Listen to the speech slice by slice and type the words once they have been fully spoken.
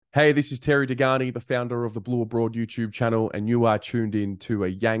Hey, this is Terry Dehghani, the founder of the Blue Abroad YouTube channel, and you are tuned in to a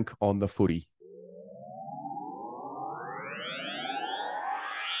Yank on the Footy.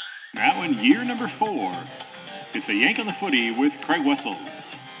 Now in year number 4, it's a Yank on the Footy with Craig Wessels.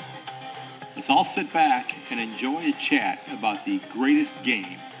 Let's all sit back and enjoy a chat about the greatest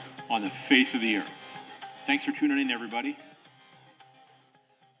game on the face of the earth. Thanks for tuning in, everybody.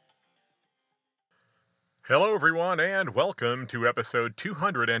 Hello, everyone, and welcome to episode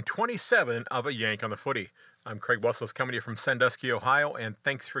 227 of A Yank on the Footy. I'm Craig Wessels, coming to you from Sandusky, Ohio, and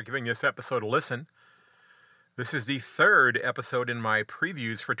thanks for giving this episode a listen. This is the third episode in my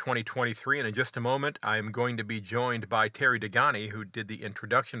previews for 2023, and in just a moment, I'm going to be joined by Terry Dehghani, who did the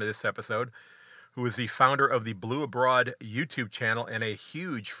introduction to this episode, who is the founder of the Blue Abroad YouTube channel and a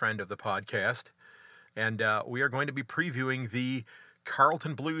huge friend of the podcast. And we are going to be previewing the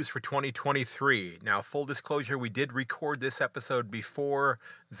Carlton Blues for 2023. Now, full disclosure, we did record this episode before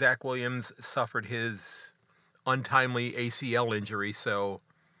Zach Williams suffered his untimely ACL injury, so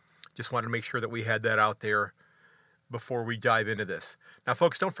just wanted to make sure that we had that out there before we dive into this. Now,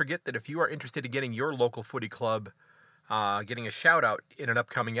 folks, don't forget that if you are interested in getting your local footy club getting a shout out in an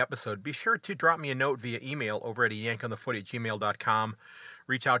upcoming episode, be sure to drop me a note via email over at yankonthefooty@gmail.com.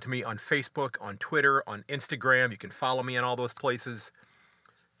 Reach out to me on Facebook, on Twitter, on Instagram. You can follow me on all those places.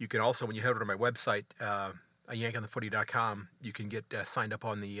 You can also, when you head over to my website, yankonthefooty.com, you can get signed up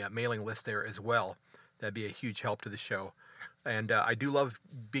on the mailing list there as well. That'd be a huge help to the show. And I do love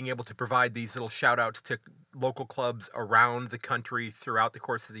being able to provide these little shout-outs to local clubs around the country throughout the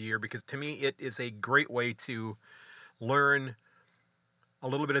course of the year, because to me it is a great way to learn a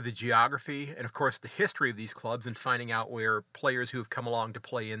little bit of the geography and, of course, the history of these clubs, and finding out where players who have come along to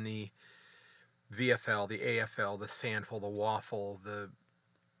play in the VFL, the AFL, the Sandful, the Waffle, the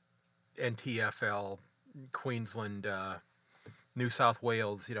NTFL, Queensland, New South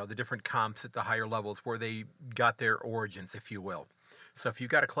Wales, the different comps at the higher levels, where they got their origins, if you will. So if you've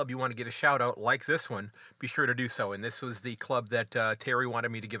got a club you want to get a shout out like this one, be sure to do so. And this was the club that Terry wanted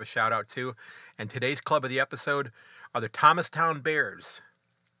me to give a shout out to. And today's club of the episode are the Thomastown Bears.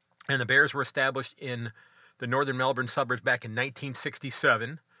 And the Bears were established in the northern Melbourne suburbs back in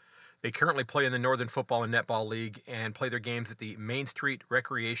 1967. They currently play in the Northern Football and Netball League and play their games at the Main Street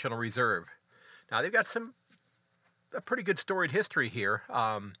Recreational Reserve. Now, they've got a pretty good storied history here.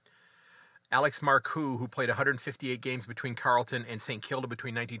 Alex Marcoux, who played 158 games between Carlton and St. Kilda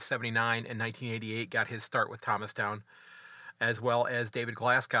between 1979 and 1988, got his start with Thomastown, as well as David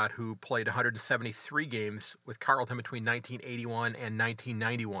Glascott, who played 173 games with Carlton between 1981 and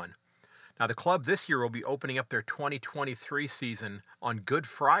 1991. Now, the club this year will be opening up their 2023 season on Good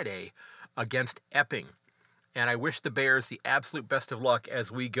Friday against Epping. And I wish the Bears the absolute best of luck as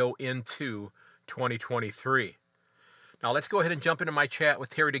we go into 2023. Now, let's go ahead and jump into my chat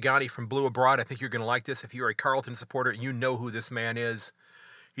with Terry Dehghani from Blue Abroad. I think you're going to like this. If you're a Carlton supporter, you know who this man is.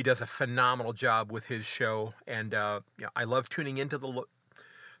 He does a phenomenal job with his show, and I love tuning into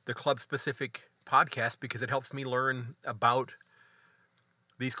the club-specific podcast because it helps me learn about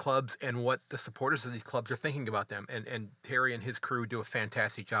these clubs and what the supporters of these clubs are thinking about them. And Terry and his crew do a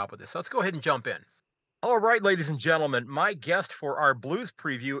fantastic job with this. So let's go ahead and jump in. All right, ladies and gentlemen, my guest for our Blues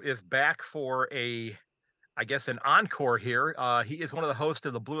preview is back for an encore here. He is one of the hosts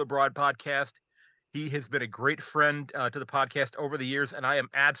of the Blue Abroad podcast. He has been a great friend to the podcast over the years, and I am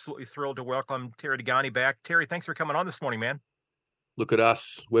absolutely thrilled to welcome Terry Dehghani back. Terry, thanks for coming on this morning, man. Look at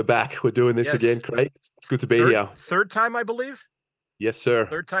us. We're back. We're doing this again, Craig. It's good to be here. Third time, I believe? Yes, sir.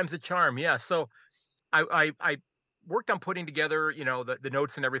 Third time's the charm, yeah. So I worked on putting together, the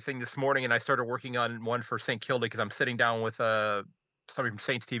notes and everything this morning, and I started working on one for St. Kilda because I'm sitting down with somebody from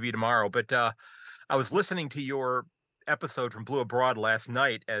Saints TV tomorrow. But I was listening to your episode from Blue Abroad last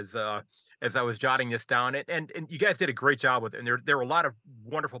night as I was jotting this down, and you guys did a great job with it. And there were a lot of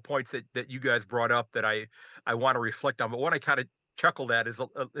wonderful points that you guys brought up that I want to reflect on. But what I kind of chuckled at as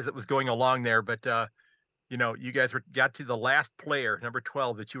it was going along there, but you guys got to the last player, number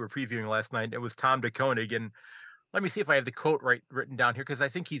 12, that you were previewing last night. It was Tom Dehghani, and let me see if I have the quote written down here, because I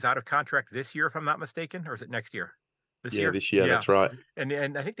think he's out of contract this year, if I'm not mistaken, or is it next year? This year, that's right.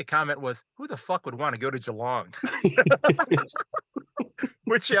 And I think the comment was, "Who the fuck would want to go to Geelong?"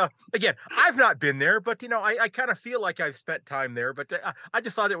 Which, again, I've not been there, but I kind of feel like I've spent time there. But I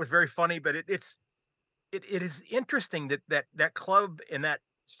just thought it was very funny. But it is interesting that club in that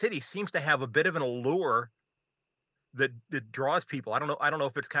city seems to have a bit of an allure that draws people. I don't know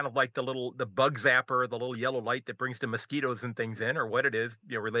if it's kind of like the bug zapper, the little yellow light that brings the mosquitoes and things in, or what it is,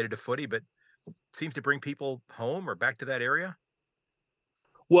 related to footy, but seems to bring people home or back to that area.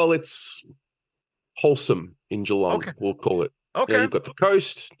 Well, it's wholesome in Geelong, we'll call it. Okay. You've got the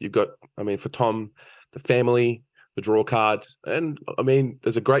coast, you've got, I mean, for Tom, the family, the draw card, and I mean,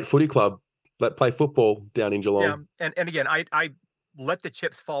 there's a great footy club that play football down in Yeah, Geelong. and again, I let the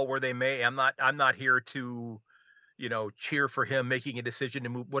chips fall where they may. I'm not here to cheer for him making a decision to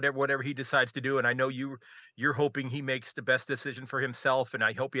move whatever he decides to do. And I know you're hoping he makes the best decision for himself. And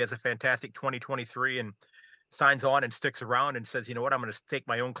I hope he has a fantastic 2023 and signs on and sticks around and says, you know what, I'm going to stake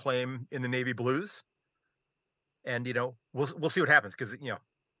my own claim in the Navy Blues. And we'll see what happens because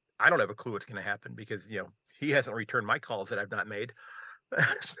I don't have a clue what's going to happen because he hasn't returned my calls that I've not made.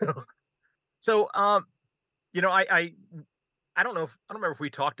 so, so I don't know I don't remember if we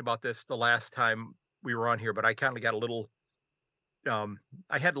talked about this the last time we were on here, but I kind of got a little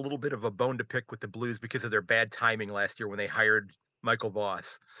I had a little bit of a bone to pick with the Blues because of their bad timing last year when they hired Michael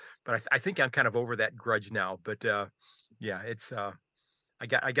Voss. But I think I'm kind of over that grudge now. But yeah, it's I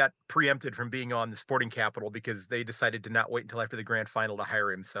got preempted from being on the Sporting Capital because they decided to not wait until after the grand final to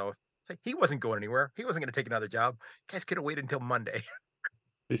hire him. So he wasn't going anywhere. He wasn't going to take another job. You guys could have waited until Monday.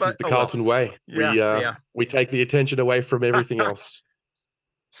 This is But the oh well. Carlton way. Yeah, yeah. We take the attention away from everything else.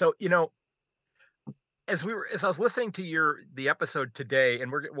 So as I was listening to the episode today,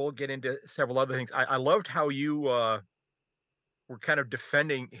 and we'll get into several other things. I loved how you were kind of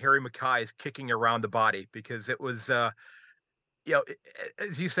defending Harry Mackay's kicking around the body because it was as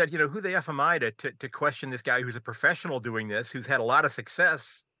you said, who the f am I to question this guy who's a professional doing this, who's had a lot of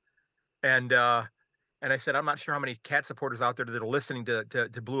success, and and I said I'm not sure how many cat supporters out there that are listening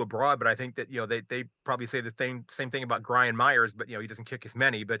to Blue Abroad, but I think that they probably say the same thing about Brian Myers, but he doesn't kick as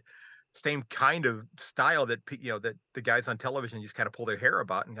many, but same kind of style that that the guys on television just kind of pull their hair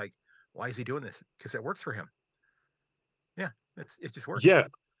about and like, why is he doing this? Because it works for him. Yeah, it just works. Yeah,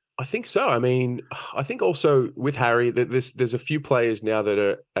 I think so. I mean, I think also with Harry, that there's a few players now that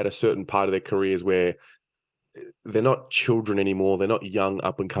are at a certain part of their careers where they're not children anymore. They're not young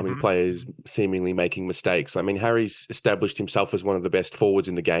up and coming Mhm. players seemingly making mistakes. I mean, Harry's established himself as one of the best forwards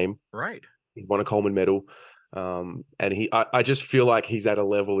in the game. Right. He won a Coleman medal. And I just feel like he's at a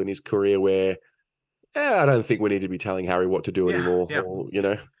level in his career where I don't think we need to be telling Harry what to do Yeah. anymore. Yeah.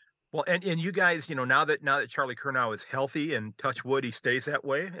 Or, Well, and you guys, now that Charlie Curnow is healthy and touch wood, he stays that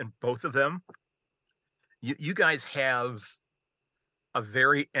way, and both of them, you guys have a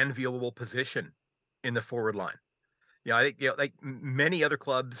very enviable position in the forward line. I think like many other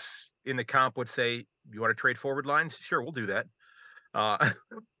clubs in the comp would say, you want to trade forward lines? Sure, we'll do that. Uh,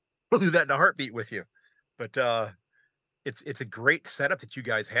 we'll do that in a heartbeat with you. But it's a great setup that you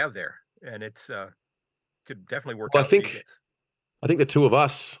guys have there, and it's could definitely work well, out for you guys. I think the two of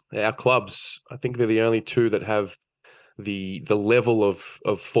us, our clubs, I think they're the only two that have the level of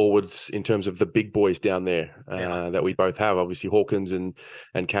forwards in terms of the big boys down there that we both have. Obviously, Hawkins and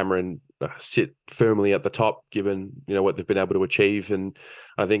Cameron sit firmly at the top, given what they've been able to achieve, and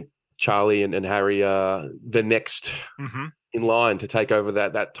I think Charlie and Harry are the next in line to take over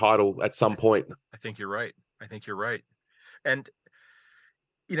that title at some point. I think you're right. And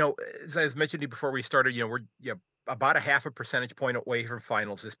as I was mentioning before we started, we're about a half a percentage point away from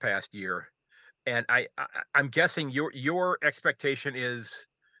finals this past year. And I'm guessing your expectation is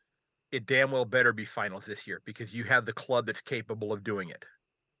it damn well better be finals this year because you have the club that's capable of doing it.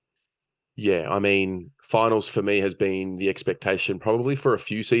 Yeah, I mean, finals for me has been the expectation probably for a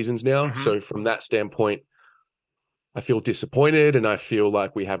few seasons now. So from that standpoint, I feel disappointed and I feel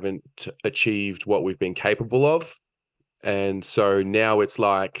like we haven't achieved what we've been capable of. And so now it's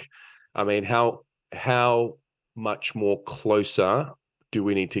like, I mean, how much more closer do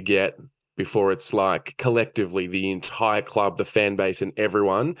we need to get before it's like collectively the entire club, the fan base and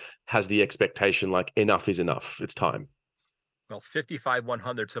everyone has the expectation like enough is enough. It's time. Well, 55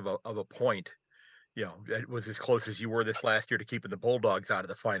 100ths of a point, it was as close as you were this last year to keeping the Bulldogs out of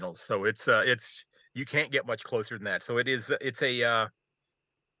the finals. So it's you can't get much closer than that. So it's a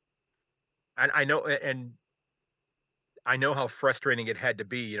and I know how frustrating it had to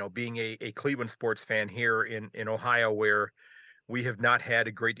be, being a Cleveland sports fan here in Ohio, where we have not had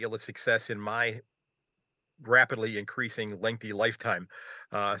a great deal of success in my rapidly increasing lengthy lifetime.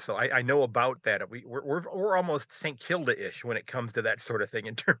 So I know about that. We're almost St. Kilda-ish when it comes to that sort of thing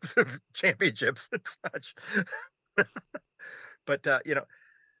in terms of championships and such. But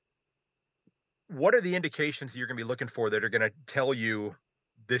what are the indications you're going to be looking for that are going to tell you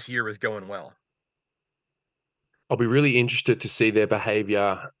this year is going well? I'll be really interested to see their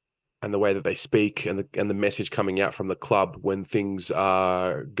behavior and the way that they speak and the message coming out from the club when things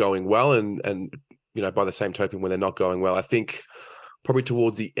are going well and by the same token when they're not going well. I think probably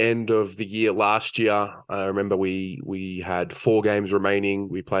towards the end of the year last year, I remember we had 4 games remaining.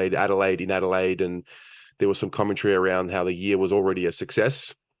 We played Adelaide in Adelaide and there was some commentary around how the year was already a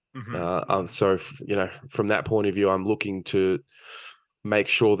success. So, from that point of view, I'm looking to make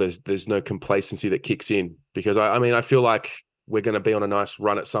sure there's no complacency that kicks in, because I feel like we're going to be on a nice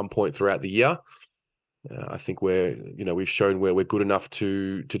run at some point throughout the year. I think we've shown where we're good enough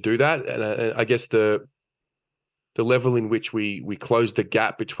to do that. And I guess the level in which we close the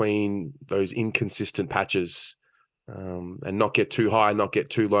gap between those inconsistent patches, and not get too high, not get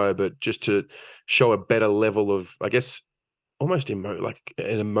too low, but just to show a better level of, I guess, almost like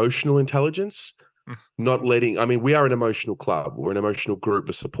an emotional intelligence, not letting, we are an emotional club. We're an emotional group.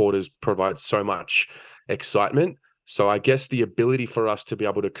 The supporters provide so much excitement. So I guess the ability for us to be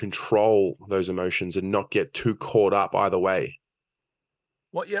able to control those emotions and not get too caught up either way.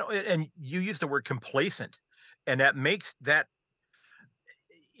 Well, and you used the word complacent, and that makes that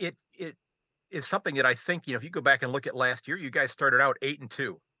it is something that I think, if you go back and look at last year, you guys started out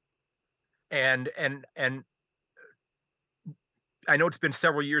 8-2. And I know it's been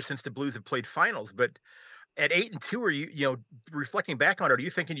several years since the Blues have played finals, but at 8-2, are you reflecting back on it, are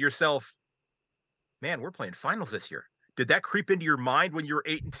you thinking to yourself, man, we're playing finals this year? Did that creep into your mind when you were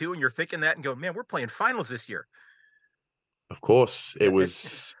 8-2 and you're thinking that and go, man, we're playing finals this year? Of course. It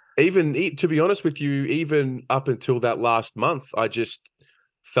was even, to be honest with you, even up until that last month, I just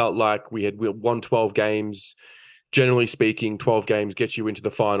felt like we won 12 games. Generally speaking, 12 games gets you into the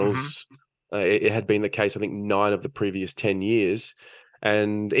finals. It had been the case, I think, 9 of the previous 10 years.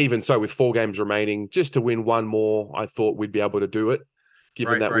 And even so, with 4 games remaining, just to win one more, I thought we'd be able to do it,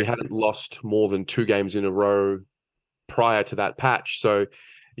 given that we hadn't lost more than 2 games in a row prior to that patch. So,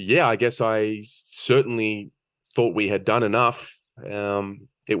 yeah, I guess I certainly thought we had done enough.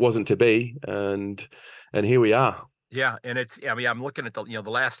 It wasn't to be, and here we are. Yeah, and it's, I'm looking at the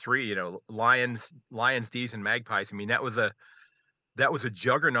last 3, Lions, D's, and Magpies. That was a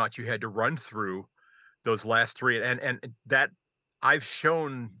juggernaut you had to run through those last 3, and that I've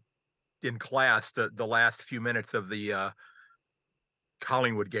shown in class the last few minutes of the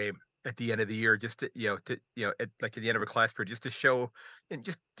Collingwood game at the end of the year, just to at the end of a class period, just to show and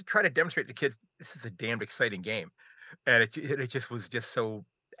just to try to demonstrate to kids this is a damned exciting game, and it just was just so,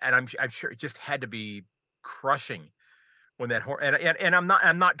 and I'm sure it just had to be crushing when that and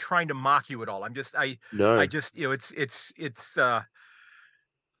I'm not trying to mock you at all. No. I just it's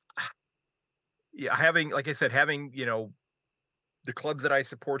having, like I said, having the clubs that I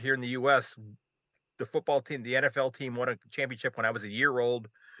support here in the U.S., the football team, the NFL team won a championship when I was a year old,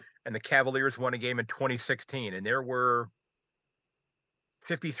 and the Cavaliers won a game in 2016, and there were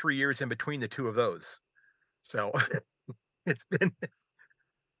 53 years in between the two of those. So it's been.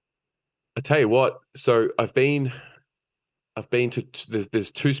 I tell you what. So I've been to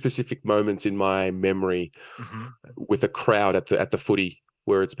there's 2 specific moments in my memory with a crowd at the footy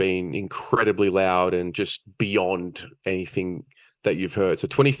where it's been incredibly loud and just beyond anything that you've heard. So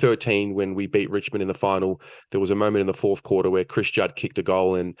 2013, when we beat Richmond in the final, there was a moment in the 4th quarter where Chris Judd kicked a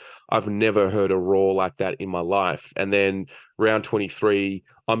goal, and I've never heard a roar like that in my life. And then round 23,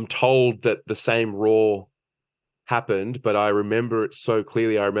 I'm told that the same roar happened, but I remember it so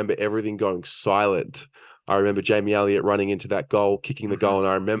clearly. I remember everything going silent. I remember Jamie Elliott running into that goal, kicking the goal, and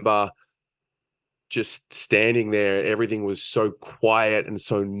I remember just standing there. Everything was so quiet and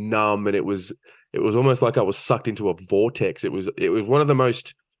so numb, and it was almost like I was sucked into a vortex. It was one of the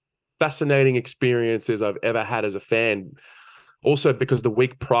most fascinating experiences I've ever had as a fan. Also, because the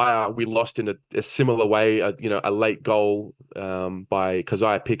week prior we lost in a similar way, a late goal by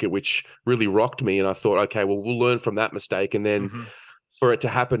Keziah Pickett, which really rocked me, and I thought, okay, well, we'll learn from that mistake, and then for it to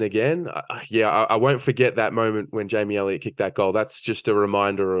happen again, I won't forget that moment when Jamie Elliott kicked that goal. That's just a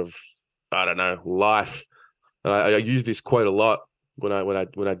reminder of, I don't know, life. I use this quote a lot when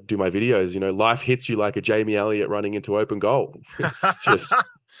I do my videos. Life hits you like a Jamie Elliott running into open goal. It's just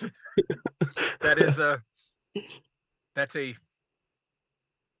that's a.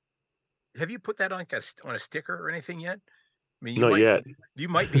 Have you put that on a sticker or anything yet? Not yet. You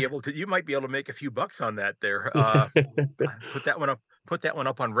might be able to make a few bucks on that there. Put that one up. Put that one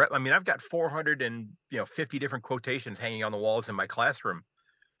up on rep. I've got 450 different quotations hanging on the walls in my classroom.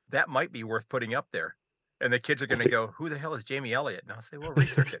 That might be worth putting up there. And the kids are going to go, who the hell is Jamie Elliott? And I'll say, well,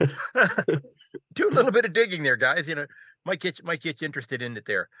 research it. Do a little bit of digging there, guys. Might get you interested in it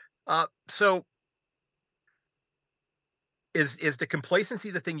there. So is the complacency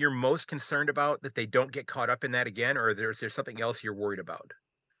the thing you're most concerned about, that they don't get caught up in that again, or is there something else you're worried about?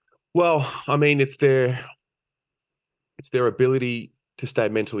 Well, it's their ability to stay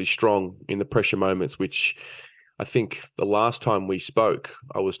mentally strong in the pressure moments, which I think the last time we spoke,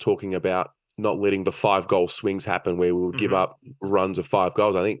 I was talking about not letting the 5-goal swings happen where we would give up runs of 5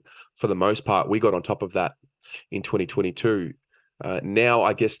 goals. I think for the most part, we got on top of that in 2022. Now,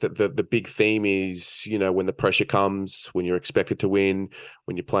 I guess that the big theme is, when the pressure comes, when you're expected to win,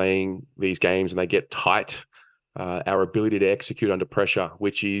 when you're playing these games and they get tight, our ability to execute under pressure,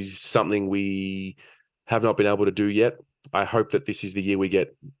 which is something we have not been able to do yet. I hope that this is the year we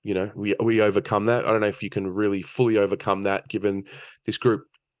get, we overcome that. I don't know if you can really fully overcome that, given this group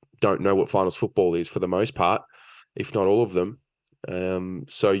don't know what finals football is for the most part, if not all of them.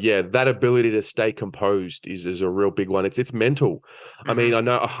 So yeah, that ability to stay composed is a real big one. It's mental. I mean, I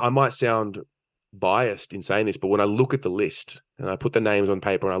know I might sound biased in saying this, but when I look at the list and I put the names on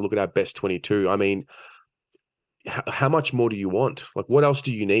paper and I look at our best 22, I mean, how much more do you want? Like, what else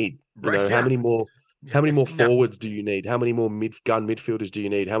do you need? How many more forwards do you need? How many more gun midfielders do you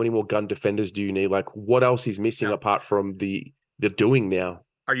need? How many more gun defenders do you need? Like, what else is missing apart from the doing now?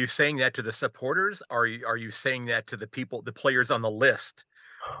 Are you saying that to the supporters? Are you saying that to the players on the list?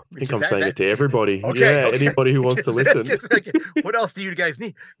 I think I'm saying it to everybody. Okay. Anybody who wants to listen. What else do you guys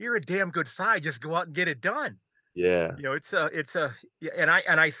need? You're a damn good side. Just go out and get it done. Yeah. And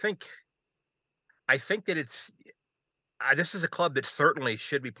I think that this is a club that certainly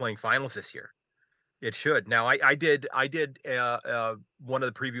should be playing finals this year. It should. Now, I did one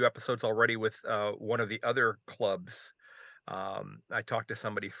of the preview episodes already with one of the other clubs. I talked to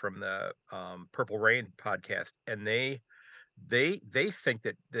somebody from the Purple Rain podcast, and they think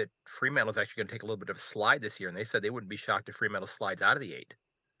that Fremantle is actually going to take a little bit of a slide this year, and they said they wouldn't be shocked if Fremantle slides out of the 8.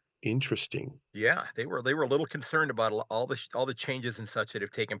 Interesting. Yeah, they were a little concerned about all the changes and such that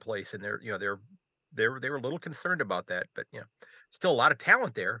have taken place, and they were a little concerned about that. But still a lot of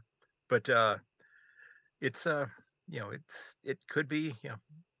talent there. But it could be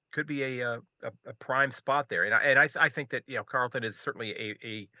a prime spot there, and I think that Carlton is certainly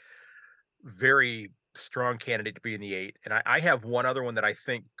a very strong candidate to be in the 8. And I have one other one that I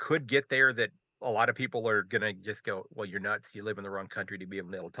think could get there that a lot of people are gonna just go, well, you're nuts, you live in the wrong country to be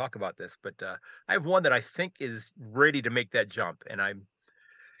able to talk about this. But I have one that I think is ready to make that jump, and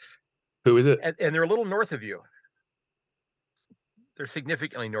who is it? And they're a little north of you. They're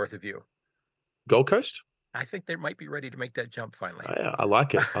significantly north of you. Gold Coast? I think they might be ready to make that jump finally. I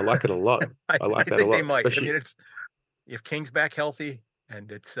like it. I like it a lot. I like that a lot. They might. Especially... I mean, if King's back healthy,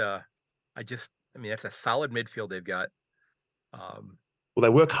 and it's that's a solid midfield they've got. Well, they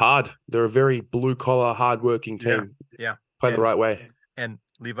work hard. They're a very blue collar, hardworking team. Yeah. Play the right way. And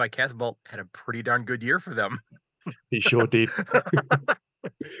Levi Casbolt had a pretty darn good year for them. He sure did.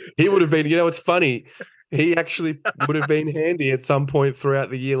 He would have been. It's funny. He actually would have been handy at some point throughout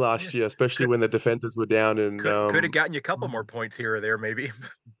the year last year, especially when the defenders were down. And could have gotten you a couple more points here or there, maybe.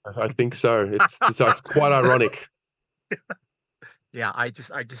 I think so. It's quite ironic. Yeah, I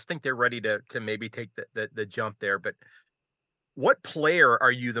just think they're ready to maybe take the jump there. But what player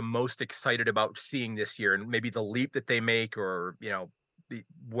are you the most excited about seeing this year, and maybe the leap that they make, or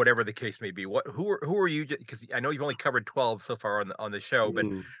whatever the case may be? Who are you? Because I know you've only covered 12 so far on the show, but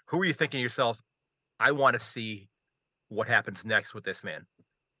who are you thinking to yourself, I want to see what happens next with this man?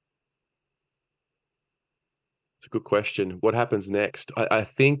 It's a good question. What happens next? I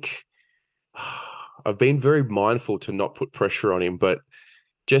think I've been very mindful to not put pressure on him, but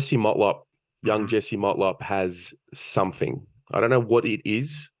Jesse Motlop, young Jesse Motlop, has something. I don't know what it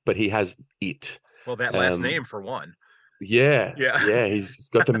is, but he has it. Well, that last name for one. Yeah. He's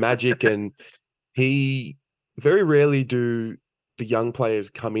got the magic, and he very rarely do the young players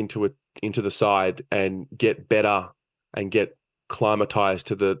come into the side and get better and get climatized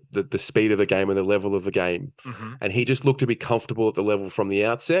to the speed of the game and the level of the game. And he just looked to be comfortable at the level from the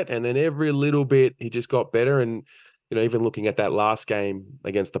outset, and then every little bit he just got better. And even looking at that last game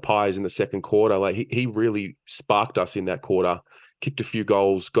against the Pies in the second quarter, like he really sparked us in that quarter, kicked a few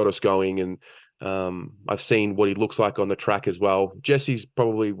goals, got us going. And I've seen what he looks like on the track as well. Jesse's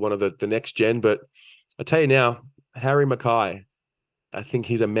probably one of the next gen, but I tell you now, Harry Mackay, I think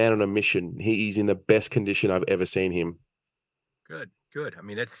he's a man on a mission. He's in the best condition I've ever seen him. Good. I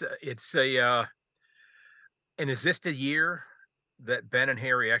mean, it's and is this the year that Ben and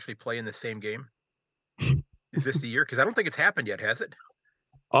Harry actually play in the same game? Is this the year? Because I don't think it's happened yet, has it?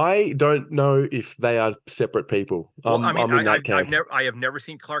 I don't know if they are separate people. Well, I'm in that camp. I have never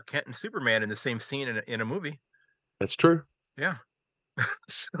seen Clark Kent and Superman in the same scene in a movie. That's true. Yeah.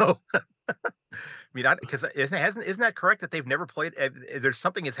 So, I mean, because isn't that correct that they've never played? There's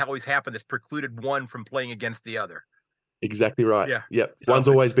something that's always happened that's precluded one from playing against the other. Exactly right. Yeah. One's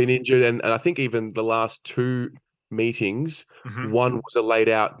always been injured, and I think even the last two meetings, one was a laid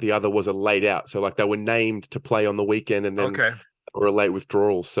out, the other was a laid out. So like they were named to play on the weekend, and then or a late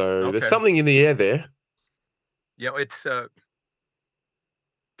withdrawal. So there's Okay. something in the air there. It's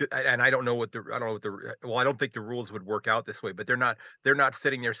and I don't know what well, I don't think the rules would work out this way, but they're not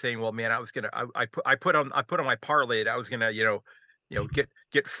sitting there saying, well, man, I put on my parlay that I was gonna,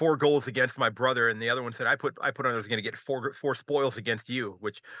 get 4 goals against my brother, and the other one said I put on I was gonna get four spoils against you,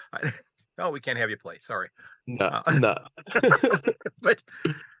 which oh, we can't have you play. Sorry. No, Uh, no. but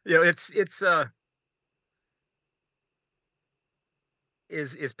it's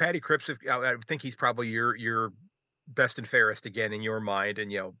is Patty Cripps, I think he's probably your best and fairest again in your mind,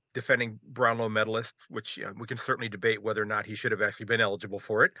 and defending Brownlow medalist, which we can certainly debate whether or not he should have actually been eligible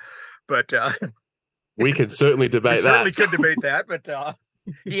for it, but We can certainly we debate certainly that. could debate that, but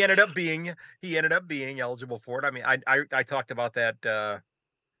he ended up being eligible for it. I mean, I talked about that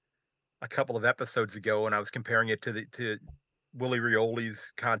a couple of episodes ago, and I was comparing it to Willie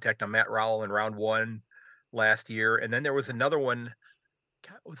Rioli's contact on Matt Rowell in round 1 last year, and then there was another one.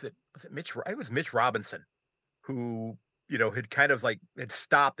 God, was it Mitch? It was Mitch Robinson, who had kind of like had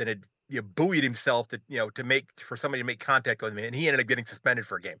stopped and had buoyed himself to for somebody to make contact with him, and he ended up getting suspended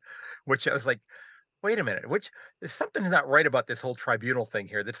for a game, which I was like, wait a minute, which there's something not right about this whole tribunal thing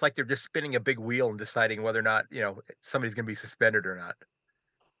here. That's like they're just spinning a big wheel and deciding whether or not somebody's going to be suspended or not.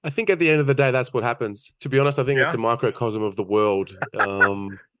 I think at the end of the day, that's what happens. To be honest, I think it's Yeah. a microcosm of the world.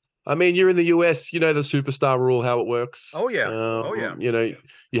 I mean, you're in the US, the superstar rule, how it works. Oh yeah. Oh yeah.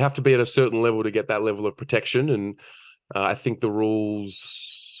 You have to be at a certain level to get that level of protection. And I think the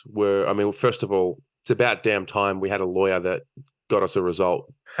rules were, I mean, first of all, it's about damn time we had a lawyer that got us a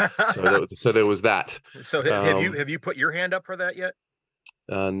result. So there was that. So have you put your hand up for that yet?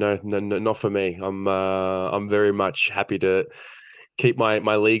 No, not for me. I'm very much happy to keep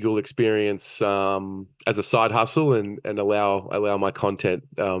my legal experience as a side hustle and allow my content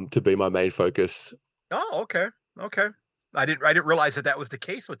to be my main focus. Oh, okay. I didn't realize that was the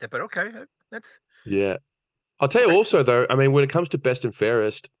case with it, but okay, that's yeah. I'll tell you also though. I mean, when it comes to best and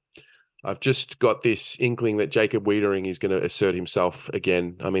fairest, I've just got this inkling that Jacob Wiedering is going to assert himself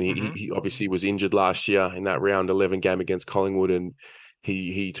again. I mean, he obviously was injured last year in that round 11 game against Collingwood, and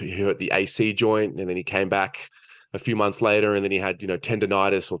he hurt the AC joint, and then he came back a few months later, and then he had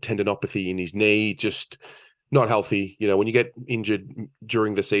tendonitis or tendinopathy in his knee, just not healthy. When you get injured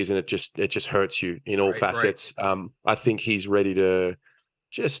during the season, it just hurts you in all facets. Right. I think he's ready to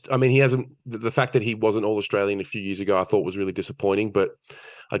he hasn't, the fact that he wasn't All Australian a few years ago, I thought was really disappointing, but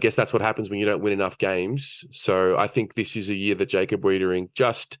I guess that's what happens when you don't win enough games. So I think this is a year that Jacob Wiedering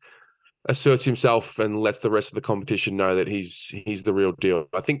just asserts himself and lets the rest of the competition know that he's the real deal.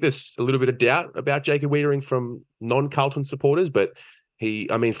 I think there's a little bit of doubt about Jacob Wiedering from non-Carlton supporters, but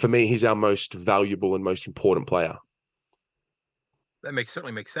for me, he's our most valuable and most important player. That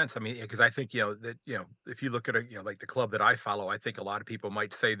certainly makes sense. I mean, because I think that if you look at like the club that I follow, I think a lot of people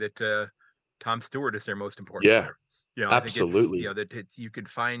might say that Tom Stewart is their most important player. Absolutely. I think you could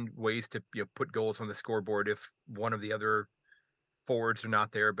find ways to put goals on the scoreboard if one of the other forwards are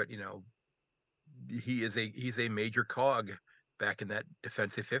not there, but he's a major cog back in that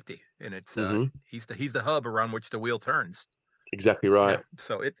defensive 50, and it's he's the hub around which the wheel turns. Exactly right. Yeah.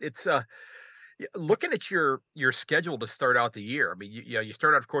 So it's looking at your schedule to start out the year. I mean, you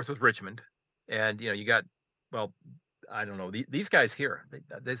start out, of course, with Richmond, and you got, well, I don't know, these guys here,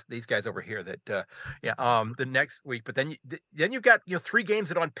 these guys over here that the next week, but then you've got 3 games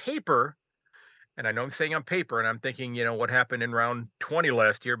that on paper, and I know I'm saying on paper, and I'm thinking what happened in round 20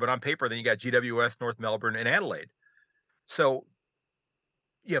 last year, but on paper then you got GWS, North Melbourne, and Adelaide. So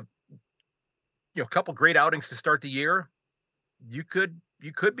a couple great outings to start the year. You could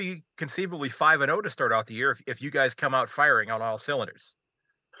be conceivably 5-0 to start out the year if you guys come out firing on all cylinders.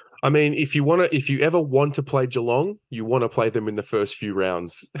 I mean, if you ever want to play Geelong, you want to play them in the first few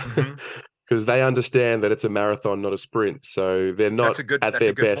rounds because they understand that it's a marathon, not a sprint. So they're not at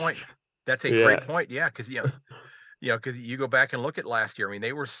their best. Point. That's a great point. Yeah, because because you go back and look at last year. I mean,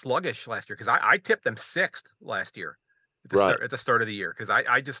 they were sluggish last year because I tipped them 6th last year at the start of the year, because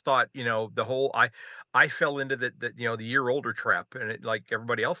I just thought the whole I fell into the year older trap, and it, like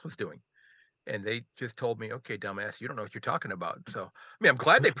everybody else was doing. And they just told me, okay, dumbass, you don't know what you're talking about. So, I mean, I'm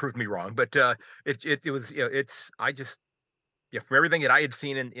glad they proved me wrong, but it was, I just, from everything that I had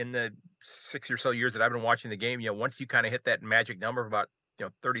seen in the 6 or so years that I've been watching the game, once you kind of hit that magic number of about,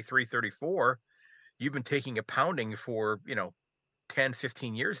 33, 34, you've been taking a pounding for, 10,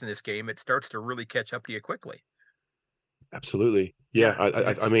 15 years in this game. It starts to really catch up to you quickly. Absolutely. Yeah.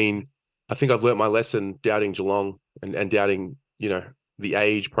 I mean, I think I've learnt my lesson doubting Geelong and doubting, the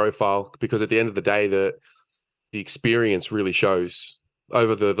age profile, because at the end of the day, the experience really shows.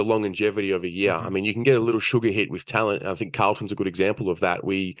 over the longevity of a year. I mean, you can get a little sugar hit with talent. I think Carlton's a good example of that.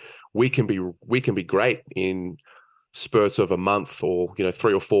 We can be great in spurts of a month or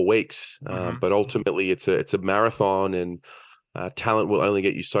 3 or 4 weeks, but ultimately it's a marathon, and talent will only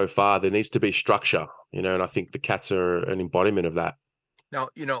get you so far. There needs to be structure, and I think the Cats are an embodiment of that. Now,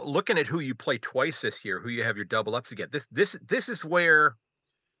 looking at who you play twice this year, who you have your double ups again, this is where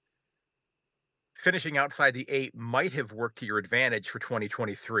finishing outside the 8 might have worked to your advantage for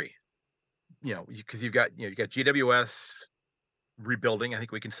 2023. Because you've got GWS rebuilding. I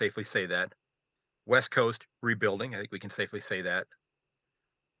think we can safely say that. West Coast rebuilding. I think we can safely say that.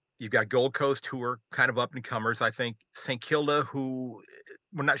 You've got Gold Coast, who are kind of up and comers. I think St. Kilda, who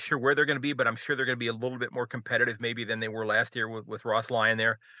we're not sure where they're going to be, but I'm sure they're going to be a little bit more competitive maybe than they were last year with Ross Lyon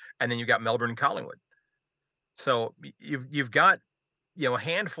there. And then you've got Melbourne and Collingwood. So you've got a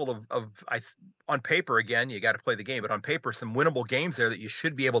handful of on paper, again, you got to play the game, but on paper, some winnable games there that you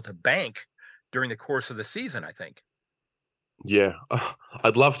should be able to bank during the course of the season, I think. Yeah,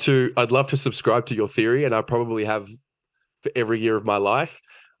 I'd love to subscribe to your theory, and I probably have for every year of my life.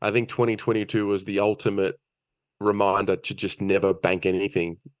 I think 2022 was the ultimate reminder to just never bank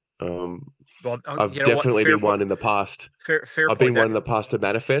anything. I've definitely been one in the past. I've been one in the past to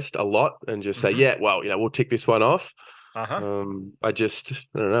manifest a lot and just say, yeah, well, we'll tick this one off. I don't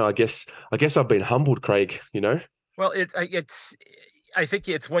know. I guess I've been humbled, Craig. Well, I think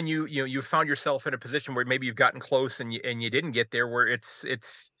it's when you found yourself in a position where maybe you've gotten close and you didn't get there, where it's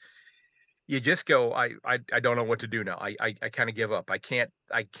you just go, I don't know what to do now. I kind of give up. I can't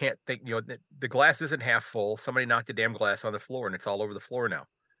think, the glass isn't half full. Somebody knocked the damn glass on the floor and it's all over the floor now.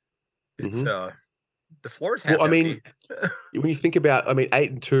 It's the floor is half empty. I mean, when you think about,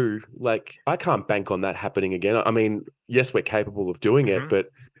 8-2, like I can't bank on that happening again. I mean, yes, we're capable of doing it, but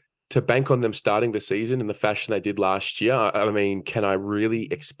to bank on them starting the season in the fashion they did last year, I mean, can I really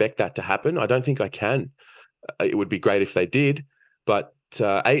expect that to happen? I don't think I can. It would be great if they did, but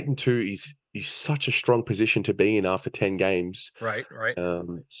 8-2 is such a strong position to be in after 10 games. Right.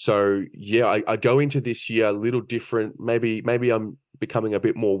 So yeah, I go into this year a little different. Maybe I'm becoming a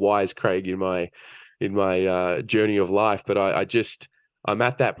bit more wise, Craig, in my journey of life. But I'm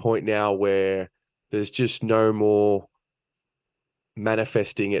at that point now where there's just no more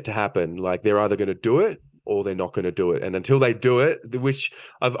manifesting it to happen. Like they're either going to do it or they're not going to do it. And until they do it, which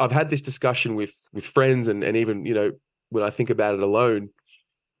I've had this discussion with friends and even, when I think about it alone,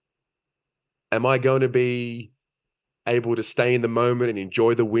 am I going to be able to stay in the moment and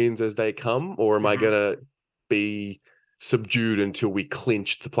enjoy the wins as they come? Or am I going to be subdued until we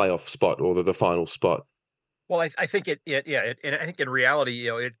clinch the playoff spot or the final spot? Well, I think and I think in reality,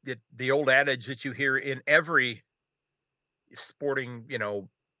 the old adage that you hear in every sporting,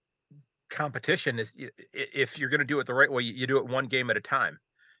 competition is, if you're going to do it the right way, you do it one game at a time.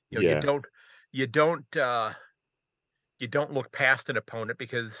 You don't look past an opponent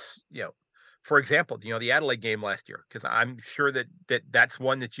because, for example, the Adelaide game last year, because I'm sure that's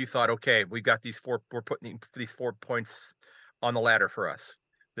one that you thought, okay, we're putting these 4 points on the ladder for us.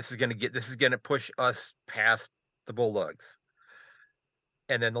 This is going to push us past the Bulldogs.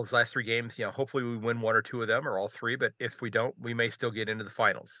 And then those last 3 games, hopefully we win 1 or 2 of them or all 3. But if we don't, we may still get into the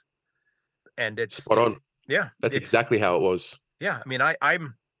finals. And it's spot on. Yeah, that's exactly how it was. Yeah, I mean, I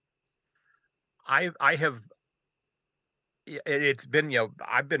have. It's been,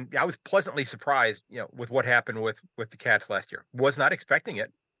 I was pleasantly surprised, with what happened with the Cats last year. Was not expecting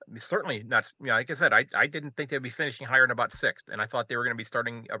it. I mean, certainly not. Like I said, I didn't think they'd be finishing higher than about 6th, and I thought they were going to be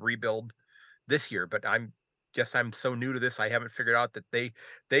starting a rebuild this year. But I'm so new to this, I haven't figured out that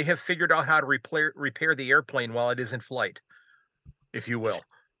they have figured out how to repair the airplane while it is in flight, if you will.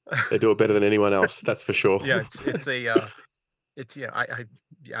 They do it better than anyone else, that's for sure. Yeah,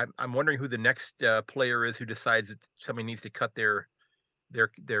 I'm wondering who the next player is who decides that somebody needs to cut their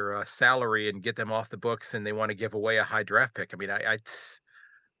salary and get them off the books, and they want to give away a high draft pick. I mean,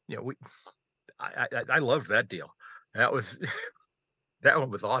 I love that deal. That was that one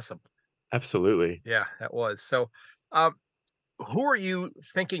was awesome. Absolutely. Yeah, that was. So, who are you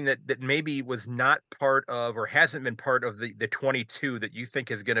thinking that maybe was not part of or hasn't been part of the 22 that you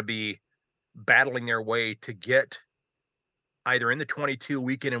think is going to be battling their way to get either in the 22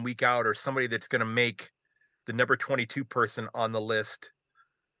 week in and week out, or somebody that's going to make the number 22 person on the list,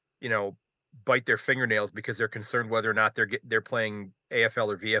 bite their fingernails because they're concerned whether or not they're playing AFL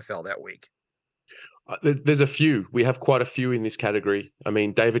or VFL that week? There's a few. We have quite a few in this category. I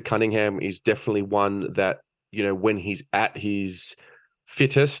mean, David Cunningham is definitely one that, when he's at his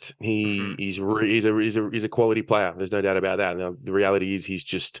fittest, he's a quality player. There's no doubt about that. Now, the reality is he's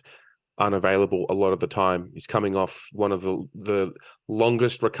just unavailable a lot of the time. He's coming off one of the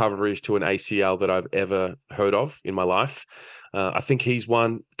longest recoveries to an ACL that I've ever heard of in my life. I think he's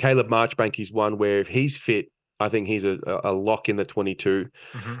one. Caleb Marchbank is one where if he's fit, I think he's a lock in the 22.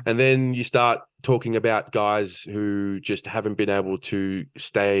 Mm-hmm. And then you start talking about guys who just haven't been able to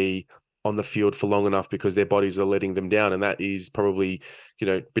stay on the field for long enough because their bodies are letting them down. And that is probably,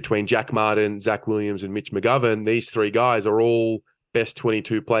 between Jack Martin, Zach Williams, and Mitch McGovern, these three guys are all best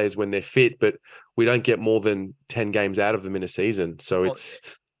 22 players when they're fit, but we don't get more than 10 games out of them in a season. So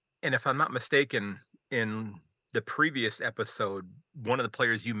and if I'm not mistaken, in the previous episode, one of the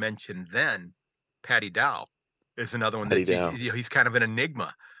players you mentioned then, Paddy Dow, is another one that he's kind of an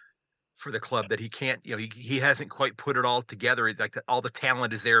enigma for the club, that he can't, he hasn't quite put it all together. Like all the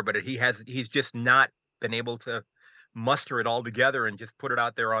talent is there, but he's just not been able to muster it all together and just put it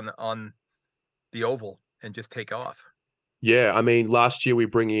out there on the oval and just take off. Yeah, I mean, last year we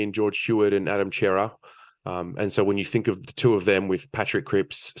bring in George Hewitt and Adam Chera. And so when you think of the two of them with Patrick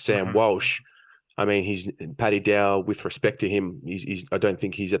Cripps, Sam Walsh, I mean, he's Paddy Dow, with respect to him, I don't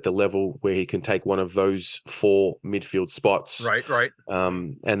think he's at the level where he can take one of those four midfield spots. Right.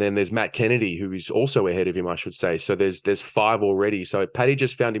 And then there's Matt Kennedy, who is also ahead of him, I should say. So there's five already. So Paddy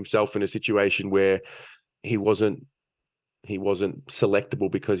just found himself in a situation where he wasn't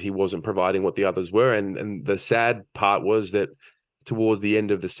selectable because he wasn't providing what the others were. And the sad part was that towards the end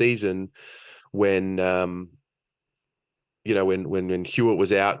of the season, when Hewitt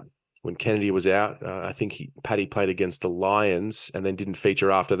was out, when Kennedy was out, I think Paddy played against the Lions and then didn't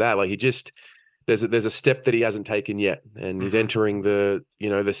feature after that. Like there's a step that he hasn't taken yet, and he's entering the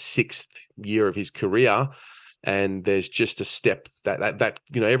sixth year of his career. And there's just a step that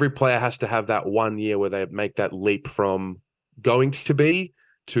every player has to have that 1 year where they make that leap from going to be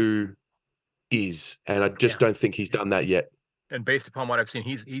to is. And I just don't think he's done that yet. And based upon what I've seen,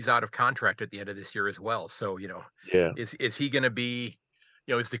 he's out of contract at the end of this year as well. So, is he going to be,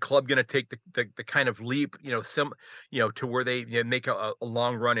 is the club going to take the kind of leap, to where they make a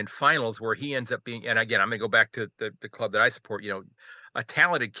long run in finals where he ends up being, and again, I'm going to go back to the club that I support, a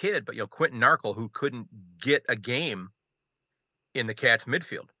talented kid, but Quentin Narkle, who couldn't get a game in the Cats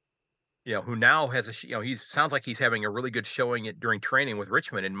midfield, who now has he sounds like he's having a really good showing during training with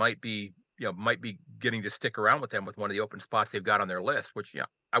Richmond, and might be getting to stick around with them with one of the open spots they've got on their list, which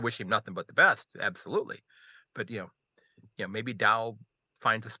I wish him nothing but the best, absolutely. But maybe Dow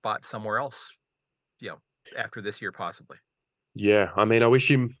finds a spot somewhere else, after this year possibly. Yeah, I mean, I wish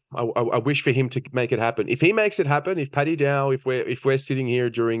for him to make it happen. If he makes it happen, if Paddy Dow, if we're sitting here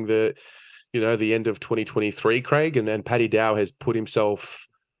during the end of 2023, Craig, and Paddy Dow has put himself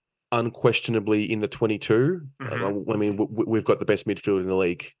unquestionably in the 22. I mean, we've got the best midfield in the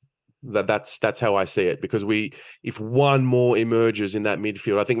league. That's how I see it, because if one more emerges in that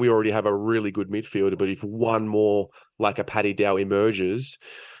midfield, I think we already have a really good midfielder, but if one more like a Paddy Dow emerges,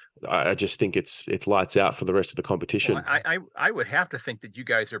 I just think it's lights out for the rest of the competition. Well, I would have to think that you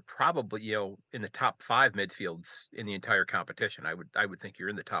guys are probably in the top 5 midfields in the entire competition. I would think you're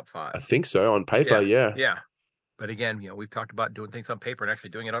in the top 5. I think so on paper, yeah. But again, we've talked about doing things on paper and actually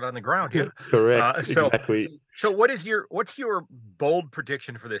doing it out on the ground. Yeah, correct. Exactly. So what's your bold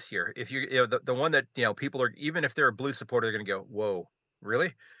prediction for this year? If you the one that people are, even if they're a Blue supporter, they're going to go, "Whoa,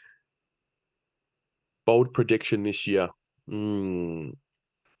 really?" Bold prediction this year. I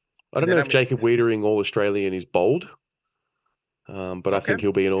don't know if Jacob Wiedering All-Australian is bold, but okay. I think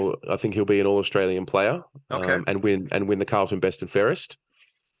he'll be an All-Australian player. Okay. And win the Carlton Best and Fairest.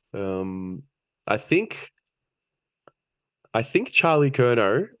 I think Charlie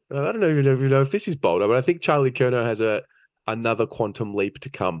Curnow, I don't even know if this is bold, but I think Charlie Curnow has another quantum leap to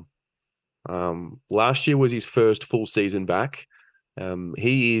come. Last year was his first full season back.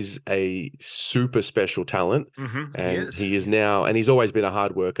 He is a super special talent, and he is now, and he's always been a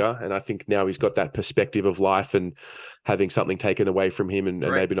hard worker. And I think now he's got that perspective of life and having something taken away from him and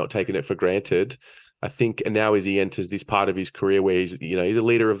maybe not taking it for granted. I think now as he enters this part of his career where he's a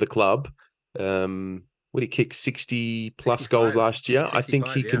leader of the club, would he kick 60 plus goals last year? I think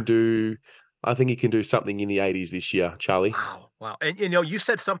he can do something in the 80s this year, Charlie. Wow. And you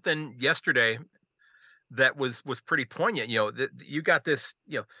said something yesterday that was pretty poignant. That you got this,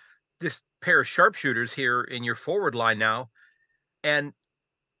 this pair of sharpshooters here in your forward line now, and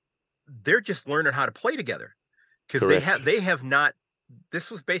they're just learning how to play together, because they have not.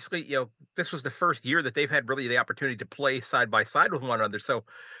 This was basically, this was the first year that they've had really the opportunity to play side by side with one another. So,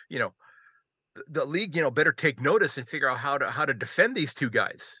 the league, better take notice and figure out how to defend these two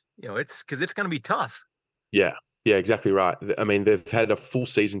guys. It's because it's going to be tough. Yeah, exactly right. I mean, they've had a full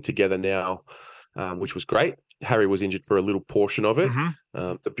season together now, which was great. Harry was injured for a little portion of it.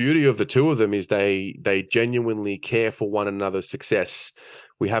 Mm-hmm. The beauty of the two of them is they genuinely care for one another's success.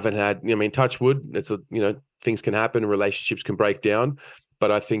 We haven't had, I mean, touch wood. It's things can happen, relationships can break down, but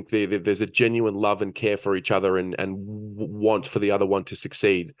I think there's a genuine love and care for each other and want for the other one to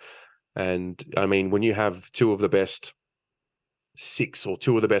succeed. And I mean, when you have two of the best 6 or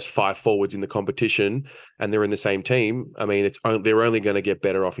 2 of the best 5 forwards in the competition and they're in the same team, I mean, they're only going to get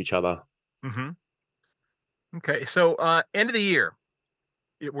better off each other. Mm-hmm. Okay, so end of the year,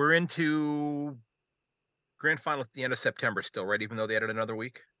 we're into grand finals at the end of September still, right? Even though they added another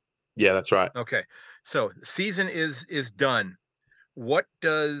week. Yeah, that's right. Okay, so season is done. What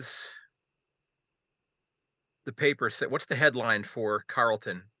does the paper say? What's the headline for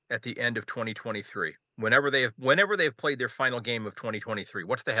Carlton at the end of 2023? Whenever they've played their final game of 2023,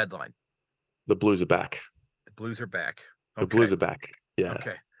 what's the headline? The Blues are back. The Blues are back. Okay. The Blues are back. Yeah.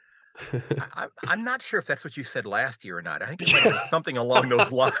 Okay. I'm not sure if that's what you said last year or not. I think it might have been something along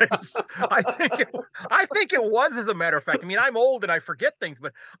those lines. I think it was, as a matter of fact. I mean, I'm old and I forget things,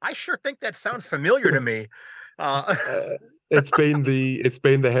 but I sure think that sounds familiar to me. It's been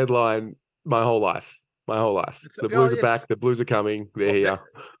the headline my whole life. The Blues are back. The Blues are coming. They're here.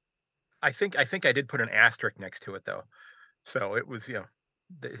 I think I did put an asterisk next to it though, so it was I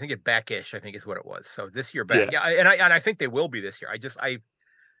think it backish. I think is what it was. So this year back, yeah, and I think they will be this year.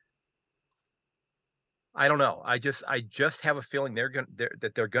 I don't know. I just have a feeling they're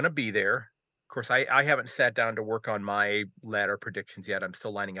gonna be there. Of course, I haven't sat down to work on my ladder predictions yet. I'm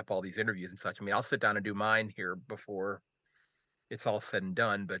still lining up all these interviews and such. I mean, I'll sit down and do mine here before it's all said and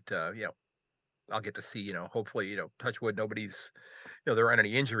done. But I'll get to see. Hopefully, touch wood, nobody's, there aren't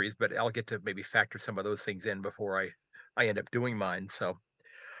any injuries. But I'll get to maybe factor some of those things in before I end up doing mine. So,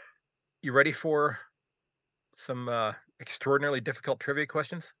 you ready for some extraordinarily difficult trivia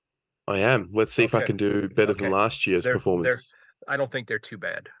questions? I am. Let's see if I can do better than last year's performance. I don't think they're too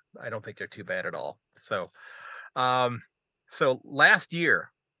bad. I don't think they're too bad at all. So, so last year,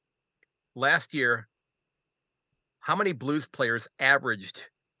 how many Blues players averaged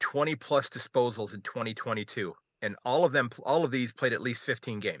 20 plus disposals in 2022? And all of these played at least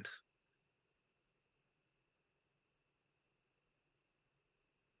 15 games.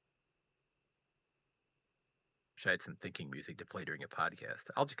 I had some thinking music to play during a podcast.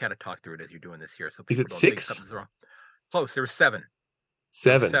 I'll just kind of talk through it as you're doing this here. So is it don't 6? think something's wrong. Close. There was 7.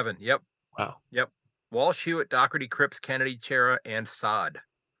 7. Yep. Wow. Yep. Walsh, Hewitt, Doherty, Cripps, Kennedy, Chera, and Saad.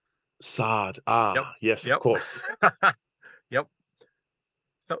 Yes, of course. Yep.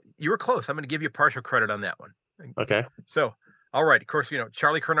 So you were close. I'm going to give you partial credit on that one. Okay. So, all right. Of course,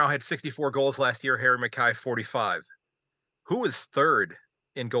 Charlie Curnow had 64 goals last year. Harry Mackay 45. Who was third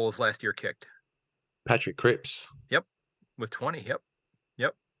in goals last year kicked? Patrick Cripps. Yep, with 20. Yep.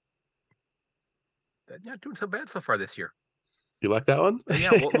 Not doing so bad so far this year. You like that one?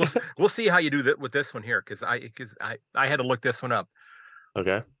 Yeah, we'll see how you do that with this one here, because I had to look this one up.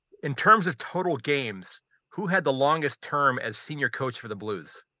 Okay. In terms of total games, who had the longest term as senior coach for the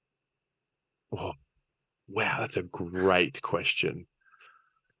Blues? Oh, wow, that's a great question.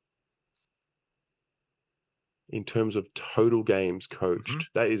 In terms of total games coached,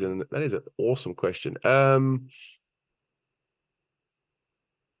 that is an awesome question.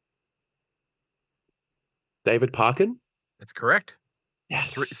 David Parkin. That's correct.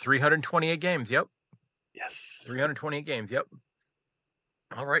 Yes. 328 games. Yep. Yes. 328 games. Yep.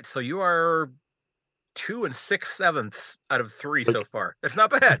 All right. So you are 2 6/7 out of 3 so far. That's not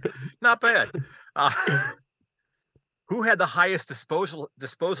bad. Not bad. Who had the highest disposal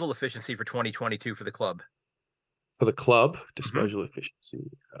efficiency for 2022 for the club? For the club, disposal efficiency.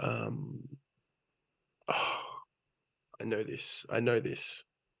 I know this. I know this.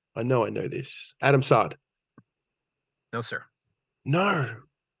 Adam Saad. No, sir. No.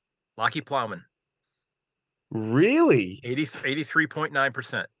 Lockie Plowman. Really?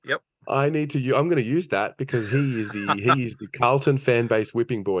 83.9%. Yep. I'm going to use that because he is the Carlton fan base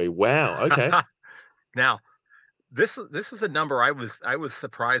whipping boy. Wow. Okay. Now, this was a number I was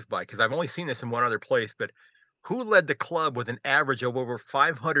surprised by, because I've only seen this in one other place, but who led the club with an average of over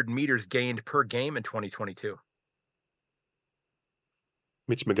 500 meters gained per game in 2022?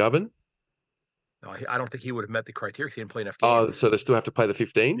 Mitch McGovern? No, I don't think he would have met the criteria because he didn't play enough games. Oh, so they still have to play the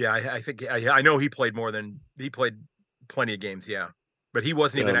 15? Yeah, I think I know he played plenty of games, yeah. But he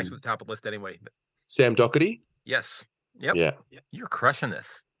wasn't even actually at the top of the list anyway. Sam Doherty? Yes. Yep. Yeah. You're crushing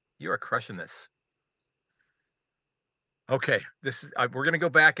this. You are crushing this. Okay, we're going to go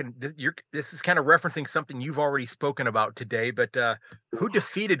back, and this is kind of referencing something you've already spoken about today, but who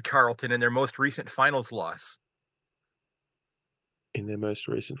defeated Carlton in their most recent finals loss? in their most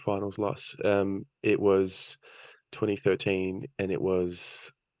recent finals loss. It was 2013, and it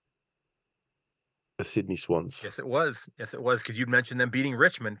was the Sydney Swans. Yes, it was. Yes, it was, because you'd mentioned them beating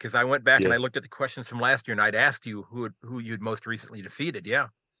Richmond, because I went back and I Yes. looked at the questions from last year, and I'd asked you who you'd most recently defeated. Yeah.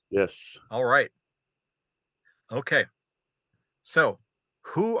 Yes. All right. Okay. So,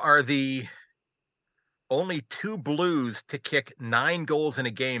 who are the only two Blues to kick 9 goals in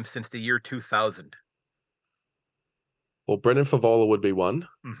a game since the year 2000? Well, Brendan Favola would be one.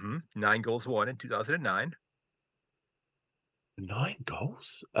 9 goals won in 2009. 9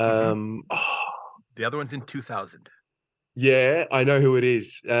 goals? The other one's in 2000. Yeah, I know who it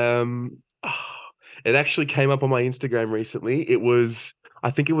is. It actually came up on my Instagram recently.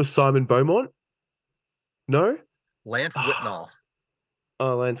 I think it was Simon Beaumont. No? Lance Whitnall.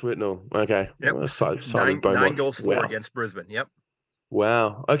 Oh, Lance Whitnall. Okay. Yep. Simon Beaumont. 9 goals for Wow. against Brisbane. Yep.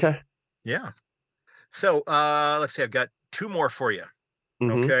 Wow. Okay. Yeah. So let's see. I've got 2 more for you.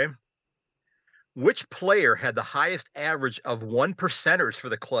 Mhm. Okay. Which player had the highest average of 1%ers for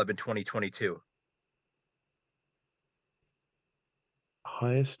the club in 2022?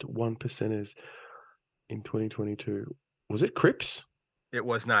 Highest 1%ers in 2022. Was it Cripps? It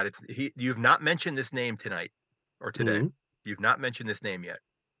was not. You've not mentioned this name tonight or today. Mhm. You've not mentioned this name yet.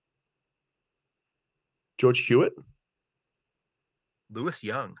 George Hewitt? Lewis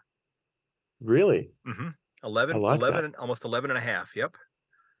Young. Really? 11, I like that. almost 11 and a half. Yep.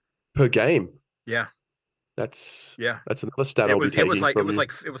 Per game. Yeah. That's Yeah. another stat I'll be taking.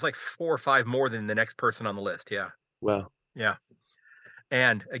 It was like 4 or 5 more than the next person on the list. Yeah. Wow. Yeah.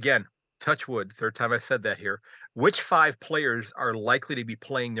 And again, touch wood, third time I've said that here. Which 5 players are likely to be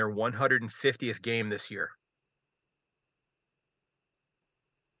playing their 150th game this year?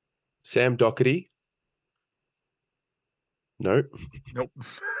 Sam Doherty? No. Nope.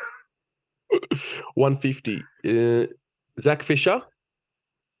 150. Zach Fisher?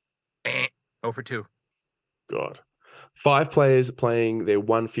 0 for 2. God. 5 players playing their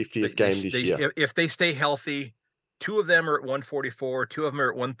 150th game this year. If they stay healthy, 2 of them are at 144, 2 of them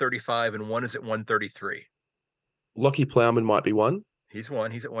are at 135, and 1 is at 133. Lockie Plowman might be one. He's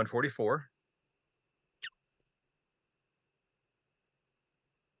one. He's at 144.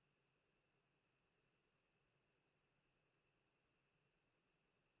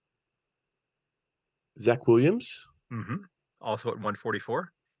 Zach Williams. Also at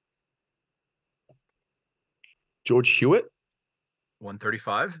 144. George Hewitt.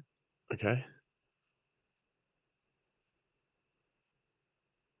 135. Okay.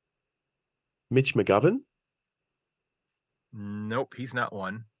 Mitch McGovern. Nope, he's not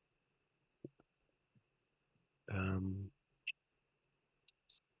one.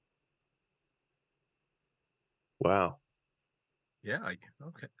 Wow. Yeah.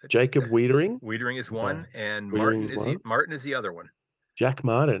 Okay. Jacob Wiedering. Wiedering is one, and Wiedering Martin is the other one. Jack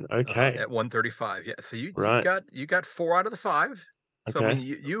Martin. Okay. At 135. Yeah. So you got 4 out of the 5. So okay. I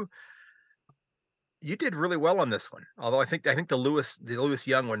mean, you did really well on this one. Although I think the Lewis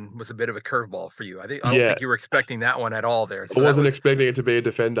Young one was a bit of a curveball for you. I don't think you were expecting that one at all there. So I wasn't expecting it to be a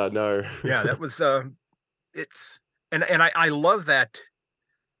defender. No. Yeah, that was I love that.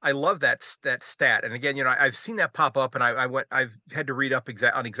 I love that stat. And again, I've seen that pop up, and I've had to read up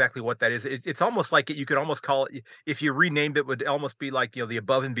on exactly what that is. It's almost like you could almost call it, if you renamed it, would almost be like, the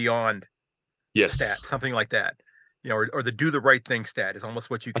above and beyond stat, something like that. Or the do the right thing stat is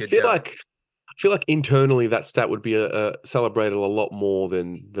almost what you could. I feel like internally that stat would be celebrated a lot more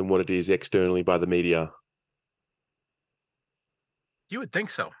than what it is externally by the media. You would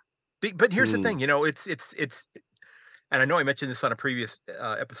think so, but here's the thing. It's. And I know I mentioned this on a previous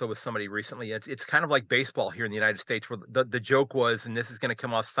episode with somebody recently. It's kind of like baseball here in the United States, where the joke was, and this is going to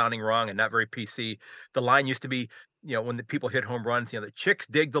come off sounding wrong and not very PC. The line used to be, when the people hit home runs, the chicks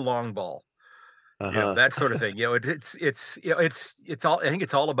dig the long ball, that sort of thing. It's all. I think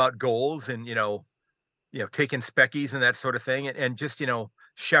it's all about goals and taking speckies and that sort of thing, and just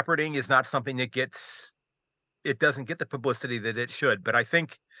shepherding is not something that doesn't get the publicity that it should. But I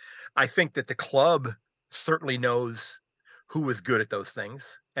think that the club certainly knows who is good at those things.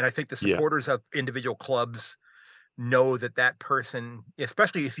 And I think the supporters of individual clubs know that person,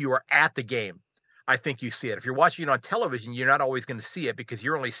 especially if you are at the game, I think you see it. If you're watching it on television, you're not always going to see it because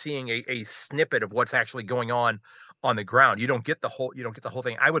you're only seeing a snippet of what's actually going on the ground. You don't get the whole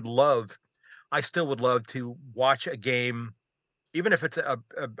thing. I still would love to watch a game, even if it's a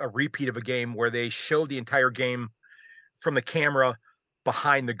repeat of a game where they show the entire game from the camera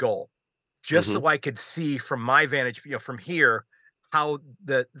behind the goal. Just so I could see from my vantage, from here, how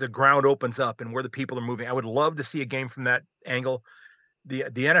the ground opens up and where the people are moving. I would love to see a game from that angle. The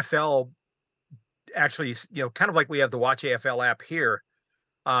NFL actually, kind of like we have the Watch AFL app here.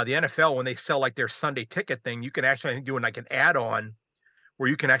 The NFL, when they sell like their Sunday ticket thing, you can actually, I think, do like an add-on where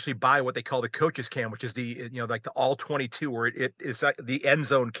you can actually buy what they call the coach's cam, which is the, like the all 22, where it is like the end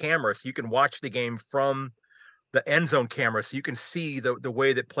zone camera. So you can watch the game from the end zone camera. So you can see the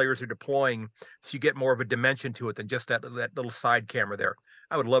way that players are deploying. So you get more of a dimension to it than just that little side camera there.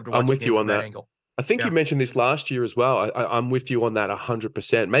 I would love to watch I'm with a game you from on that that angle. I think you mentioned this last year as well. I'm with you on that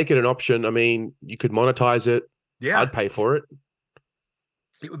 100%. Make it an option. I mean, you could monetize it. Yeah. I'd pay for it.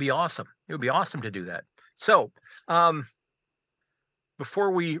 It would be awesome. It would be awesome to do that. So,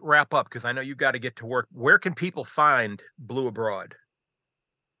 before we wrap up, because I know you've got to get to work, where can people find Blue Abroad?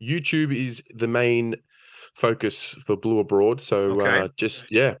 YouTube is the main focus for Blue Abroad. So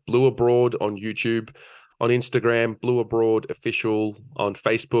Blue Abroad on YouTube. On Instagram, Blue Abroad Official. On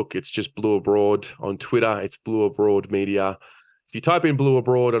Facebook, it's just Blue Abroad. On Twitter, it's Blue Abroad Media. If you type in Blue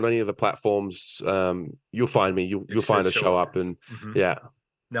Abroad on any of the platforms, you'll find me. You'll find a show up. And yeah.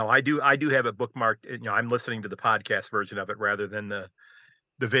 No, I do have it bookmarked. I'm listening to the podcast version of it rather than the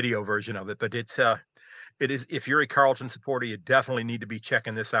video version of it. But it is, if you're a Carlton supporter, you definitely need to be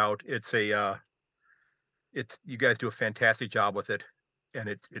checking this out. You guys do a fantastic job with it. And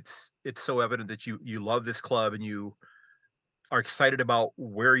it's so evident that you love this club and you are excited about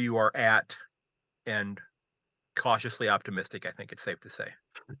where you are at and cautiously optimistic, I think it's safe to say.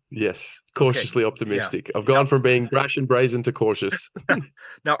 Yes, cautiously optimistic. Yeah. I've gone from being brash and brazen to cautious.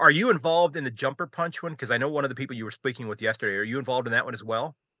 Now, are you involved in the Jumper Punch one? Because I know one of the people you were speaking with yesterday. Are you involved in that one as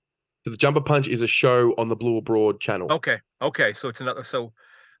well? So the Jumper Punch is a show on the Blue Abroad channel. Okay. So it's another. So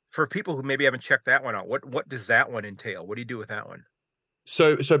for people who maybe haven't checked that one out, what does that one entail? What do you do with that one?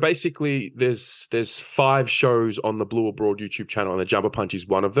 So basically, there's 5 shows on the Blue Abroad YouTube channel, and the Jumper Punch is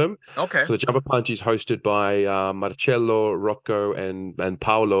one of them. Okay. So the Jumper Punch is hosted by Marcello, Rocco, and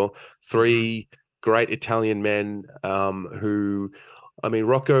Paolo, 3 great Italian men who, I mean,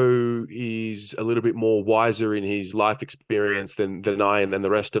 Rocco is a little bit more wiser in his life experience than I and than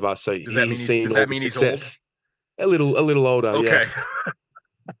the rest of us. So he's seen all the success. A little older, okay.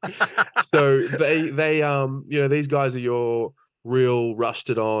 Yeah. So they these guys are your real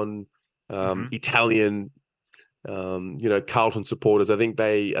rusted on Italian Carlton supporters. I think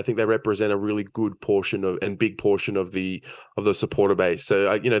they represent a really good portion of and big portion of the supporter base.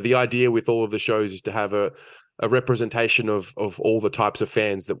 So the idea with all of the shows is to have a representation of all the types of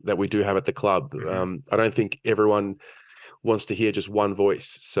fans that we do have at the club. I don't think everyone wants to hear just one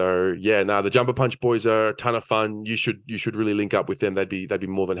voice. So the Jumper Punch boys are a ton of fun. You should really link up with them. They'd be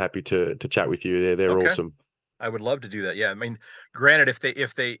more than happy to chat with you. They're awesome. I would love to do that. Yeah, I mean, granted,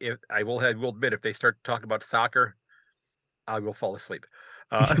 if I will admit, if they start talking about soccer, I will fall asleep.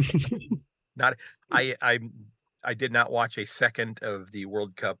 I did not watch a second of the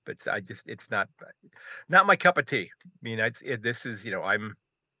World Cup. It's not my cup of tea. I mean, this is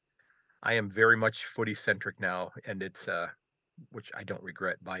I am very much footy centric now, and it's which I don't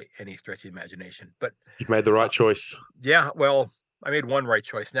regret by any stretch of the imagination. But you've made the right choice. Yeah, well, I made one right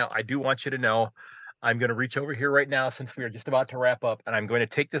choice. Now I do want you to know. I'm going to reach over here right now since we are just about to wrap up, and I'm going to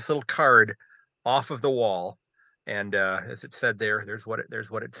take this little card off of the wall. And as it said there's what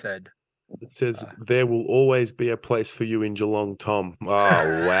it said. It says, there will always be a place for you in Geelong, Tom. Oh,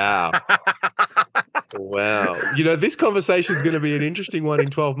 wow. Wow. This conversation is going to be an interesting one in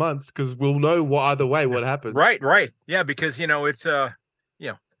 12 months because we'll know either way what happens. Right. Yeah, because, it's,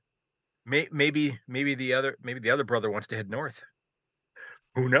 maybe the other brother wants to head north.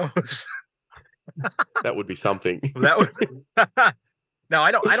 Who knows? That would be something. That would. Now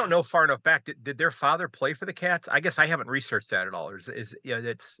I don't know far enough back. Did their father play for the Cats? I guess I haven't researched that at all.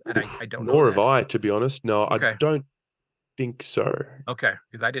 I don't know. Nor have I, to be honest. No, okay. I don't think so. Okay,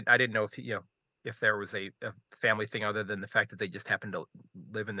 because I didn't know if there was a family thing other than the fact that they just happened to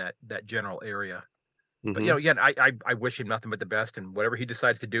live in that general area. But again, I wish him nothing but the best, and whatever he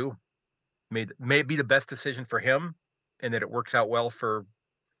decides to do may be the best decision for him, and that it works out well for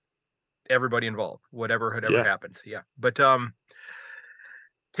everybody involved, whatever happens. Yeah. But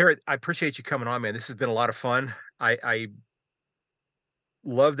Terry, I appreciate you coming on, man. This has been a lot of fun. I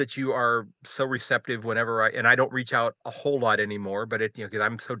love that you are so receptive whenever I don't reach out a whole lot anymore, but because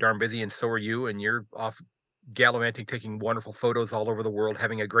I'm so darn busy and so are you, and you're off gallivanting, taking wonderful photos all over the world,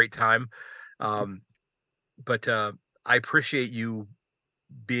 having a great time. But I appreciate you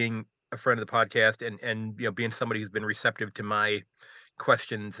being a friend of the podcast and being somebody who's been receptive to my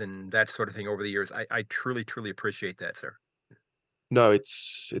questions and that sort of thing over the years. I truly appreciate that, sir. No,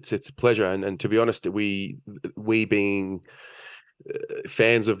 it's a pleasure, and to be honest, we being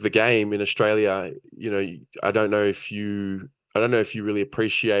fans of the game in Australia, I don't know if you I don't know if you really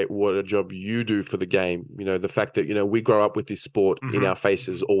appreciate what a job you do for the game. The fact that, we grow up with this sport in our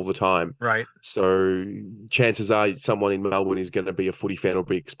faces all the time. Right. So chances are someone in Melbourne is going to be a footy fan or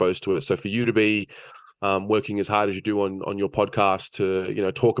be exposed to it. So for you to be working as hard as you do on your podcast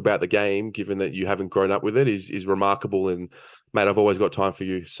to, talk about the game, given that you haven't grown up with it, is remarkable. And mate, I've always got time for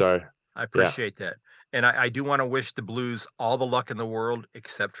you. So I appreciate that. And I do want to wish the Blues all the luck in the world,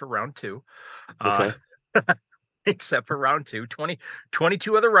 except for round 2. Okay. Except for round 2,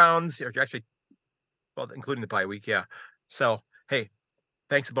 22 other rounds, or actually, well, including the bye week. Yeah. So, hey,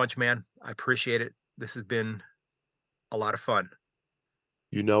 thanks a bunch, man. I appreciate it. This has been a lot of fun.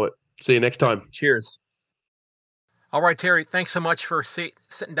 You know it. See you next time. Cheers. All right, Terry, thanks so much for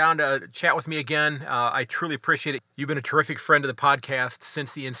sitting down to chat with me again. I truly appreciate it. You've been a terrific friend of the podcast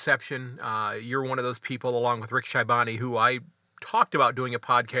since the inception. You're one of those people, along with Rick Shaibani, who I talked about doing a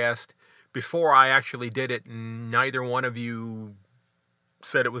podcast before I actually did it, and neither one of you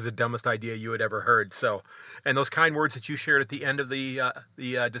said it was the dumbest idea you had ever heard. So, and those kind words that you shared at the end of the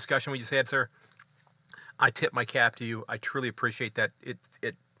discussion we just had, sir, I tip my cap to you. I truly appreciate that.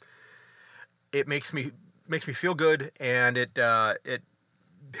 It makes me feel good, and it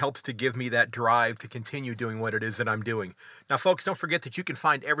helps to give me that drive to continue doing what it is that I'm doing. Now, folks, don't forget that you can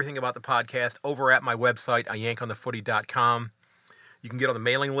find everything about the podcast over at my website, yankonthefooty.com. You can get on the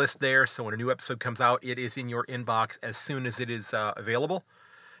mailing list there, so when a new episode comes out, it is in your inbox as soon as it is available.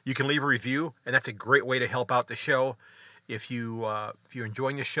 You can leave a review, and that's a great way to help out the show. If you're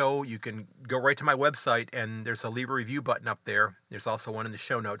enjoying the show, you can go right to my website, and there's a leave a review button up there. There's also one in the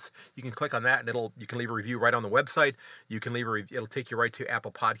show notes. You can click on that, and you can leave a review right on the website. You can leave it'll take you right to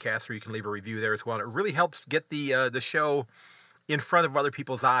Apple Podcasts, where you can leave a review there as well. And it really helps get the show in front of other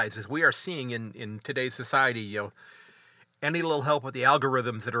people's eyes, as we are seeing in today's society. Any little help with the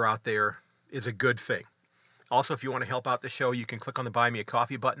algorithms that are out there is a good thing. Also, if you want to help out the show, you can click on the Buy Me a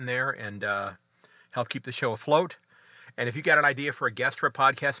Coffee button there and help keep the show afloat. And if you got an idea for a guest for a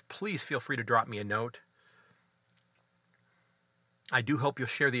podcast, please feel free to drop me a note. I do hope you'll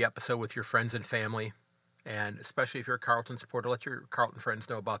share the episode with your friends and family, and especially if you're a Carlton supporter, let your Carlton friends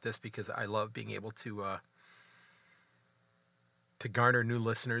know about this, because I love being able to garner new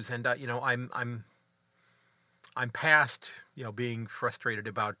listeners. And I'm past, being frustrated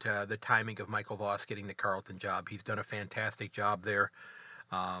about the timing of Michael Voss getting the Carlton job. He's done a fantastic job there.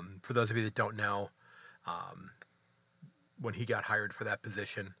 For those of you that don't know, when he got hired for that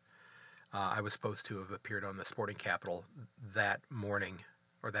position, I was supposed to have appeared on the Sporting Capital that morning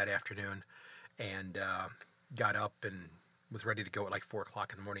or that afternoon, and got up and was ready to go at like 4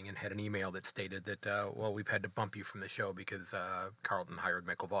 o'clock in the morning, and had an email that stated that, we've had to bump you from the show because Carlton hired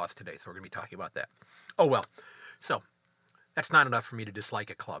Michael Voss today, so we're going to be talking about that. Oh, well. So, that's not enough for me to dislike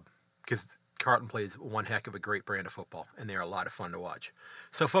a club, because Carlton plays one heck of a great brand of football, and they're a lot of fun to watch.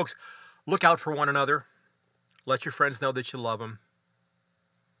 So, folks, look out for one another. Let your friends know that you love them.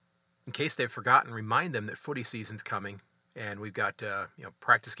 In case they've forgotten, remind them that footy season's coming, and we've got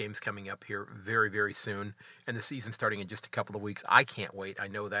practice games coming up here very, very soon, and the season starting in just a couple of weeks. I can't wait. I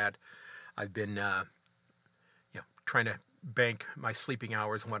know that. I've been trying to bank my sleeping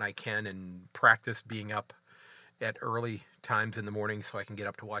hours when I can and practice being up at early times in the morning so I can get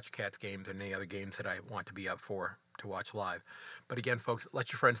up to watch Cats games and any other games that I want to be up for to watch live. But again, folks,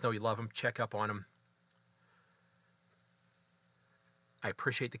 let your friends know you love them. Check up on them. I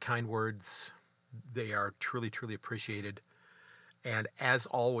appreciate the kind words. They are truly, truly appreciated. And as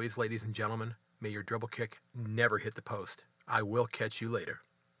always, ladies and gentlemen, may your dribble kick never hit the post. I will catch you later.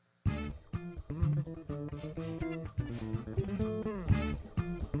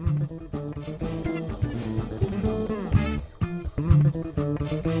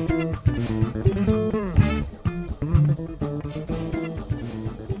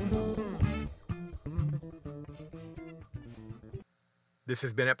 This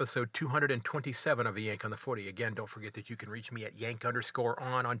has been episode 227 of A Yank on the Footy. Again, don't forget that you can reach me at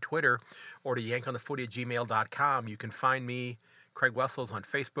yank_on Twitter, or to yankonthefooty@gmail.com. You can find me, Craig Wessels, on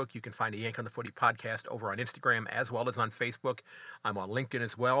Facebook. You can find a Yank on the Footy podcast over on Instagram as well as on Facebook. I'm on LinkedIn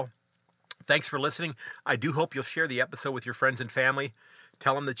as well. Thanks for listening. I do hope you'll share the episode with your friends and family.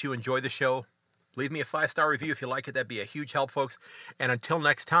 Tell them that you enjoy the show. Leave me a 5-star review if you like it. That'd be a huge help, folks. And until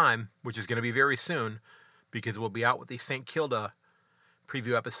next time, which is going to be very soon, because we'll be out with the St. Kilda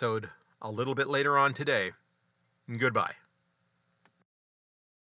preview episode a little bit later on today. Goodbye.